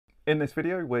In this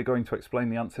video, we're going to explain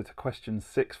the answer to question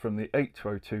 6 from the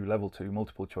 8202 Level 2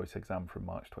 multiple choice exam from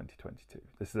March 2022.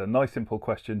 This is a nice simple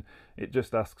question. It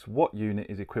just asks what unit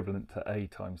is equivalent to A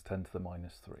times 10 to the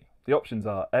minus 3. The options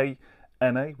are A,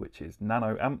 NA, which is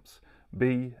nanoamps,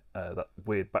 B, that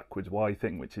weird backwards Y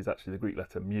thing, which is actually the Greek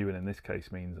letter mu, and in this case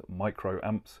means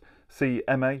microamps, C,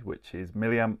 MA, which is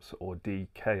milliamps, or D,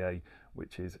 KA,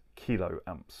 which is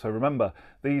kiloamps. So remember,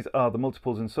 these are the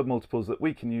multiples and submultiples that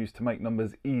we can use to make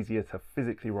numbers easier to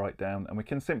physically write down, and we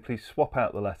can simply swap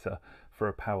out the letter for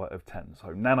a power of 10.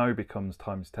 So nano becomes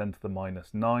times 10 to the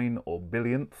minus 9, or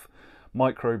billionth.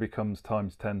 Micro becomes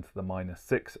times 10 to the minus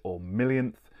 6, or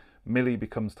millionth. Milli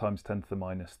becomes times 10 to the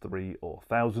minus 3, or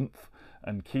thousandth,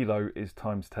 and kilo is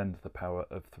times 10 to the power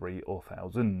of 3, or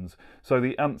thousands. So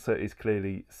the answer is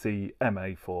clearly C, MA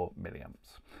for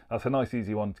milliamps. That's a nice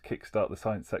easy one to kickstart the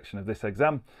science section of this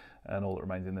exam, and all that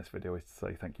remains in this video is to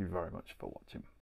say thank you very much for watching.